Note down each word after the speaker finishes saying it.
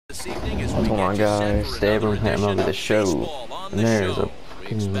Come on, guys, stay everyone playing MLB The Show. And there's a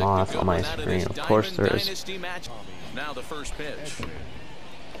fucking moth on my screen. Of course there is. Now the first pitch.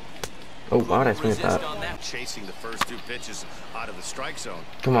 Oh, why would I swing at that? Chasing the first two pitches out of the strike zone.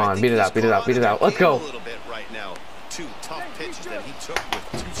 Come on, beat it out, beat it out, beat it out. Let's go. A little bit right now. Two tough pitches that he took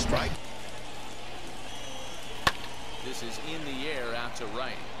with two strikes. This is in the air out to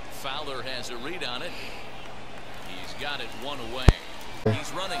right. Fowler has a read on it. He's got it one away.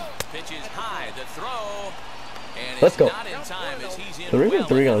 He's running. Pitches high. The throw. And Let's go. Not in time as he's in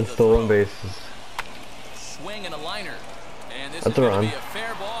 3-3 on stolen bases. Swing and a liner. And this That's is a going run. to be a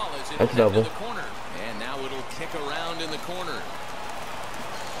fair ball as it That's hits double. the corner. And now it'll kick around in the corner.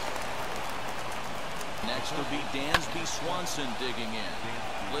 Next will be Dansby Swanson digging in.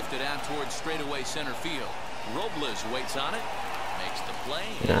 Lifted out towards straightaway center field. Robles waits on it. Makes the play.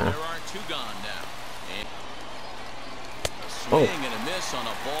 And there are two gone now. And a swing and a miss on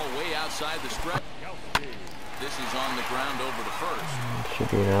a ball way outside the strike. This is on the ground over to first.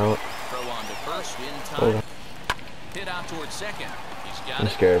 Should be out. Throw on to first in time. Hit out towards second. He's got I'm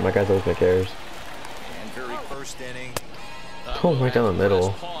it. scared. My guys always make errors. And very first inning. Oh, right down the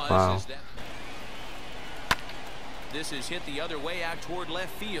middle. Wow. This is hit the other way out toward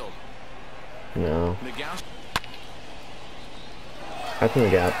left field. No. Nagowski. That's in the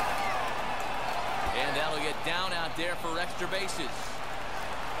gap. And that'll get down out there for extra bases.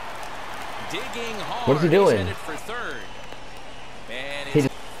 Digging hard. What is he doing? He's headed for third. And He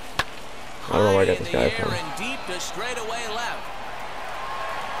it's I don't know where I got this guy from. and deep to straightaway left.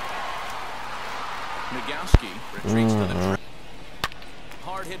 Nagowski retreats to the track.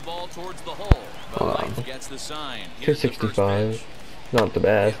 Hard hit ball towards the hole. But Life gets the sign. Here's the first 265. pitch. Not the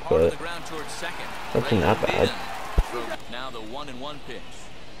best, Hit hard on but the ground towards second. that's not bad. Now the 1-1 pitch.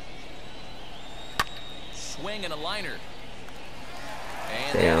 Swing and a liner.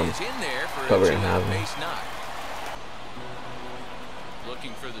 And Damn. that is in there for Thought we were a gonna have him. base knock.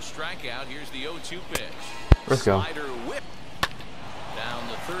 Looking for the strikeout. Here's the 0-2 pitch. Let's go. Slider whip down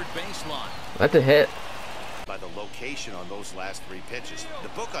the third baseline. That's a hit. By the location on those last three pitches. The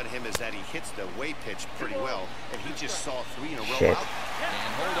book on him is that he hits the way pitch pretty well, and he just saw three in a row Shit. out.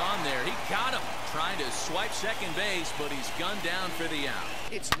 And hold on there. He got him. Trying to swipe second base, but he's gunned down for the out.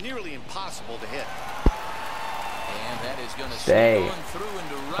 It's nearly impossible to hit. And that is going to Stay. on through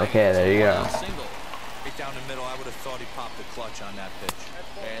into right. Okay, there you go. Single. Right down the middle, I would have thought he popped the clutch on that pitch.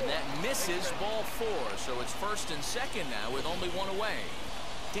 And that misses ball 4, so it's first and second now with only one away.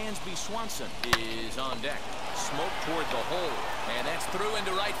 Dansby Swanson is on deck. Smoke toward the hole, and that's through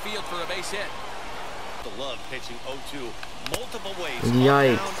into right field for a base hit. The love pitching 0-2 multiple ways.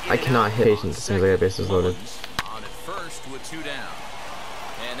 Yikes. I cannot hit patience as soon as I get bases loaded. On at first with 2 down.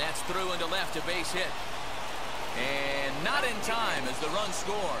 And that's through into left, a base hit. And not in time as the run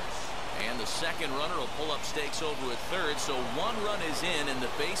scores. And the second runner will pull up stakes over at third, so 1 run is in, and the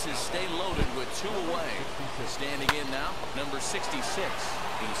bases stay loaded with 2 away. Standing in now, number 66.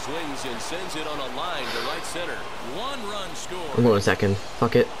 He swings and sends it on a line to right center. 1 run score. I'm going second.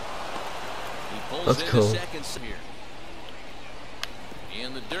 Fuck it. He pulls Let's into go. second here.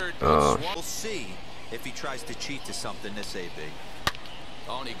 In the dirt. Oh. We'll see if he tries to cheat to something this AB.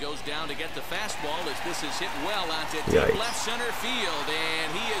 Oh, and he goes down to get the fastball as this is hit well out to Yikes. deep left center field,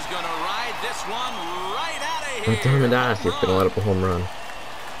 and he is going to ride this one right out of With here. him in Dynasty, it's gonna let up a home run.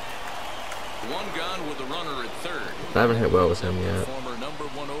 1 gone with the runner at third. I haven't hit well with him yet. Former number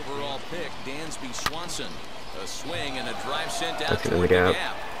 1 overall pick, Dansby Swanson. A swing and a drive sent out That's it in toward the the gap.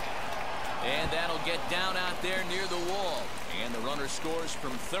 gap. And that'll get down out there near the wall. And the runner scores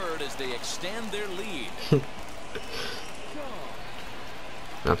from third as they extend their lead.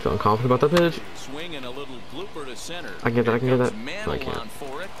 Not feeling confident about that pitch. Swing and a little blooper to center. I can get that, I can get that. Here No, I comes can't. Mantle on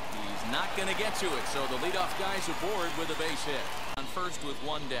for it. He's not going to get to it, so the leadoff guy's aboard with a base hit. On first with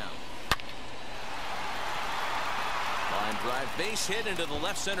 1 down. Line drive base hit into the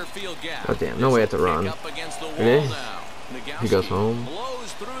left center field gap. Oh damn, no way it's a run. Up against the wall It is. now. He goes Nagowski home.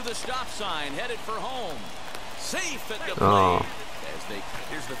 blows through the stop sign, headed for home. Safe at the plate. Oh.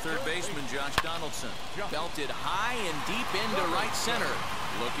 Here's the third baseman, Josh Donaldson. Belted high and deep into right center.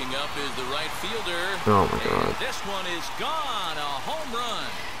 Looking up is the right fielder. Oh my And god. this one is gone. A home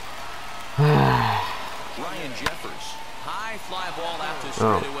run. Ryan Jeffers. High fly ball out to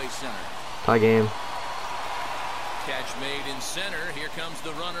straightaway center. Tie game. Catch made in center. Here comes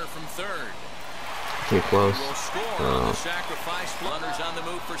the runner from third. Too close. Will score on the sacrifice. Runners on the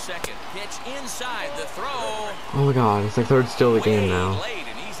move for second. Pitch inside the throw. Oh my god, it's like third still the game now. Late,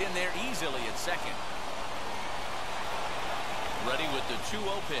 and he's in there easily at second. Ready with the 2-0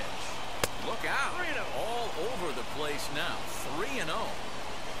 pitch. Look out. All over the place now. 3-0.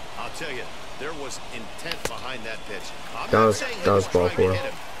 tell you, there was intent behind that pitch. That was ball four.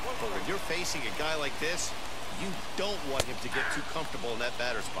 But when you're facing a guy like this, you don't want him to get too comfortable in that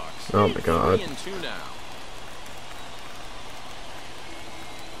batter's box. Oh my God. 3-2 now.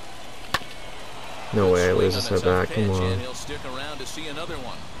 No way I lose this at bat. Come on. He'll stick around to see another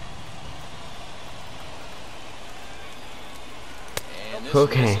one.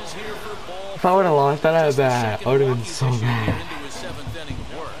 Okay. If I would have lost that at bat, I would have been so mad.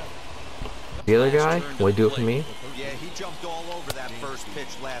 The other guy, will he do it for me? Yeah, he jumped all over that first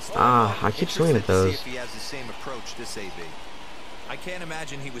pitch last Ah, I keep swinging at those. If he has the same approach this AB. I can't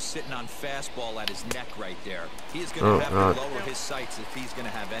imagine he was sitting on fastball at his neck right there. He is going to have to lower his sights if he's going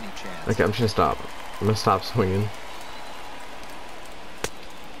to have any chance. Okay, I'm just gonna stop. I'm gonna stop swinging.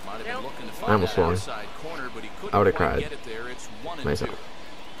 I almost swung. I would have cried. Myself.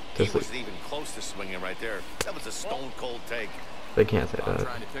 He wasn't even close to swinging right there. That was a stone cold take. They can't say that.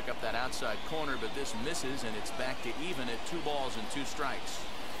 Trying to pick up that outside corner, but this misses, and it's back to even at 2 balls and 2 strikes.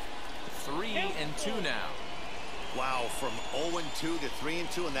 3-2 now. Wow, from 0-2 to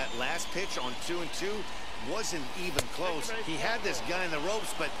 3-2, and that last pitch on 2-2 wasn't even close. He had this guy in the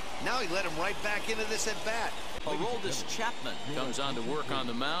ropes, but now he let him right back into this at bat. Aroldis Chapman comes on to work on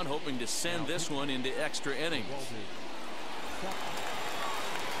the mound, hoping to send this one into extra innings.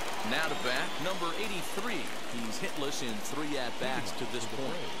 Now to bat, number 83. He's hitless in 3 at-bats to this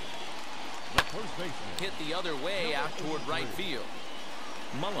point. Hit the other way out toward right field.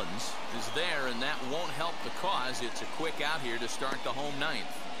 Mullins is there, and that won't help the cause. It's a quick out here to start the home ninth.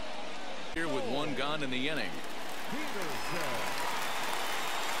 Here with 1 gone in the inning.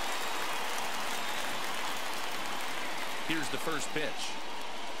 Here's the first pitch.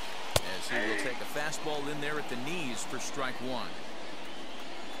 As he will take a fastball in there at the knees for strike 1.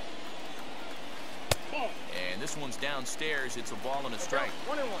 And this one's downstairs. It's a ball and a strike.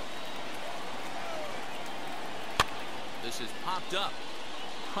 1-1. This is popped up.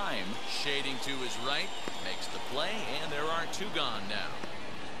 Heim shading to his right, makes the play, and there are 2 gone now.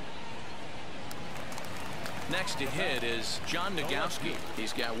 Next to hit is John Nagowski.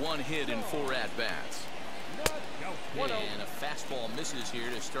 He's got 1 hit in 4 at-bats. And a fastball misses here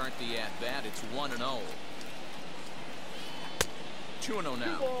to start the at-bat. It's 1-0. 2-0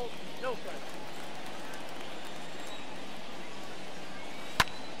 now.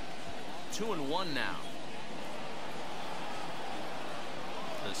 2-1 now.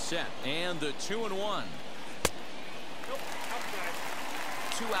 The set and the 2-1.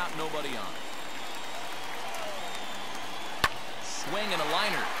 2 out, nobody on. Swing and a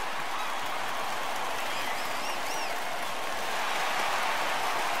liner.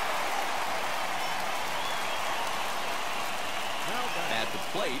 At the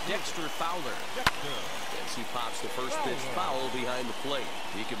plate, Dexter Fowler. As he pops the first pitch foul behind the plate.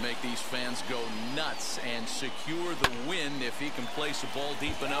 He can make these fans go nuts and secure the win if he can place a ball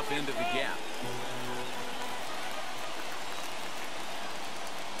deep enough into the gap.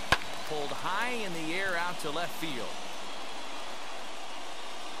 Pulled high in the air out to left field.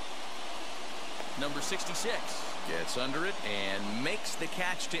 Number 66 gets under it and makes the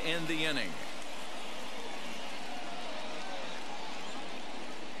catch to end the inning.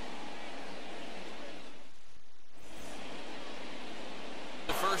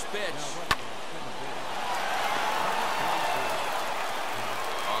 The first pitch.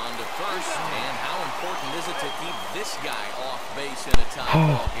 On to first, and how important is it to keep this guy off base in a tie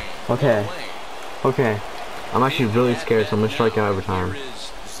ball game? Okay. Okay. I'm actually really scared, so I'm gonna strike out every time. Here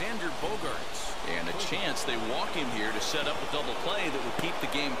is Xander Bogaerts, and a chance they walk him here to set up a double play that would keep the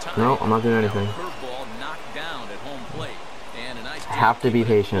game tied. No, I'm not doing anything. Curveball knocked down at home plate, and a nice I have to be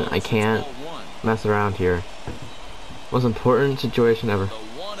patient. I can't mess around here. Most important situation ever. The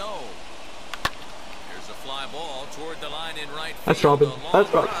 1-0. Here's a fly ball toward the line in right field. That's Robin.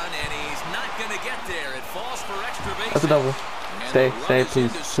 That's Robin. And he's not going to get there. It falls for extra base. That's a double. Stay, stay,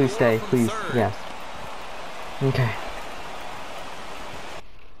 please, please stay, please. Yes. Okay.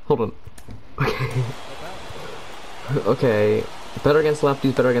 Hold on. Okay. Okay. Better against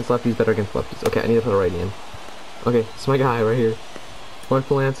lefties, better against lefties, better against lefties. Okay, I need to put a righty in. Okay, it's my guy right here. Mark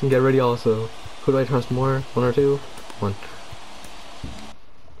Melanson, get ready also. Who do I trust more? 1 or 2? 1.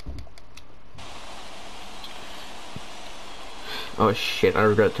 Oh shit, I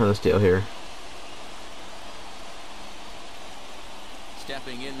regret turning the steal here.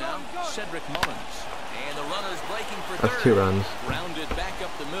 Stepping in now, Cedric Mullins. And the runner's breaking for third. That's 2 runs. Rounded back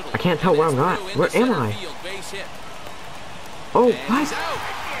up the middle. I can't tell where I'm at. Where am I? Oh, what?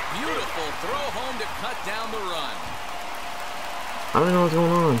 Beautiful throw home to cut down the run. I don't know what's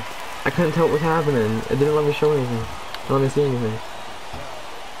going on. I couldn't tell what was happening. It didn't let me show anything. It didn't let me see anything.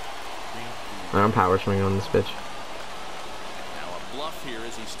 I'm power swinging on this pitch. Now a bluff here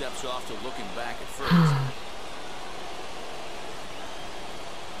as he steps off to looking back at first.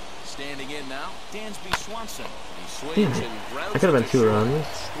 Standing in now, Dansby Swanson. He swings and grounds. That could have been 2 runs.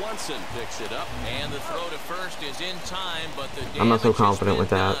 Swanson picks it up, and the throw to first is in time, but the I'm not so confident with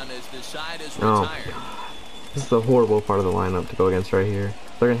that. Oh, this is the horrible part of the lineup to go against right here.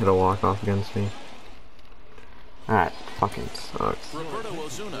 They're gonna hit a walk-off against me. That fucking sucks. Roberto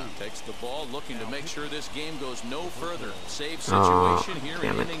Ozuna takes the ball, looking to make sure this game goes no further. Save situation here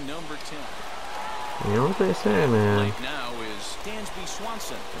in inning number 10. You know what they say, man. Right now is Dansby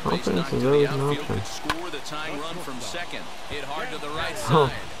Swanson. Offense is always an option. Could score the tying run from second. Hit hard to the right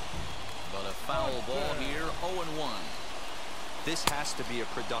side. But a foul ball here, 0-1. This has to be a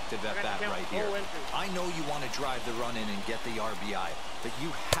productive at-bat right here. I know you want to drive the run in and get the RBI, but you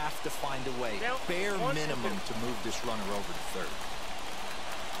have to find a way, bare minimum, to move this runner over to third.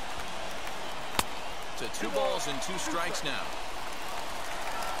 To 2 balls and 2 strikes now.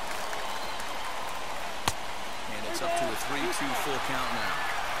 And it's up to a 3-2 full count now.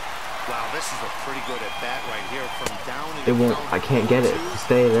 Wow, this is a pretty good at bat right here from down in It won't. I can't get it to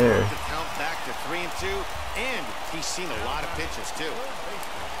stay there. The count back to 3-2, and he's seen a lot of pitches too.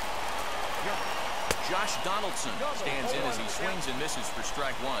 Josh Donaldson stands in as he swings and misses for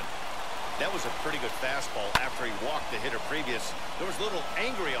strike 1. That was a pretty good fastball after he walked the hitter previous. There was a little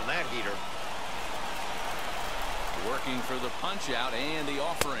angry on that heater. Working for the punch out and the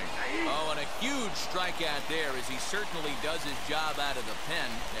offering. Oh, and a huge strikeout there as he certainly does his job out of the pen.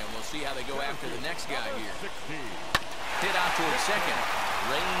 And we'll see how they go after the next guy here. Hit out toward second.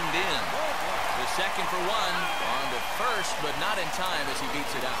 Reined in. The second for 1. On to first, but not in time as he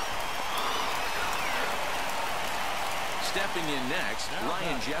beats it out. Stepping in next,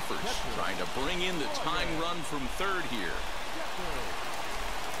 Ryan Jeffers, trying to bring in the tying run from third here.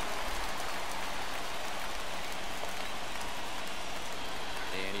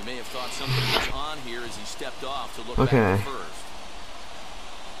 And he may have thought something was on here as he stepped off to look back at first.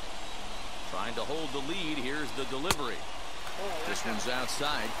 Trying to hold the lead. Here's the delivery. This one's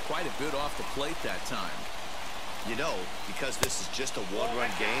outside. Quite a bit off the plate that time. You know, because this is just a one-run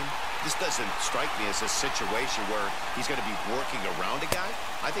game, this doesn't strike me as a situation where he's going to be working around a guy.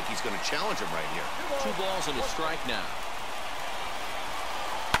 I think he's going to challenge him right here. 2 balls and a strike now.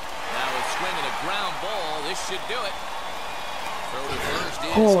 Now a swing and a ground ball. This should do it. Throw to first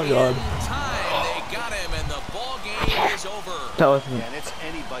is in time. They got him, and the ball game is over. That was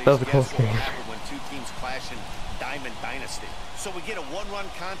a close game. What will happen when 2 teams clash in Diamond Dynasty. So we get a one-run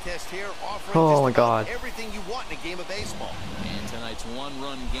contest here, offering just everything you want in a game of baseball. And tonight's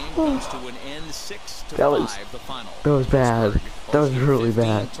one-run game comes to an end, 6-5 the final. That was bad. That was really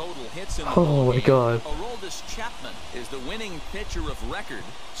bad. Oh my God. Aroldis Chapman is the winning pitcher of record.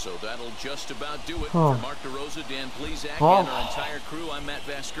 So that'll just about do it. For Mark DeRosa, Dan Plezak, and our entire crew, I'm Matt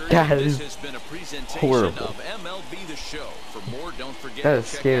Vasquez. This has been a presentation of MLB The Show. For more, don't forget that is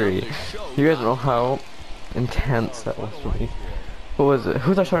scary. You guys know how intense that was for me. What was it?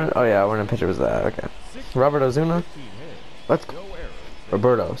 Who's our starting? Oh yeah, when a pitcher was that? Okay. Robert Ozuna. Let's go.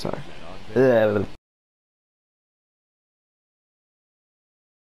 Roberto, sorry.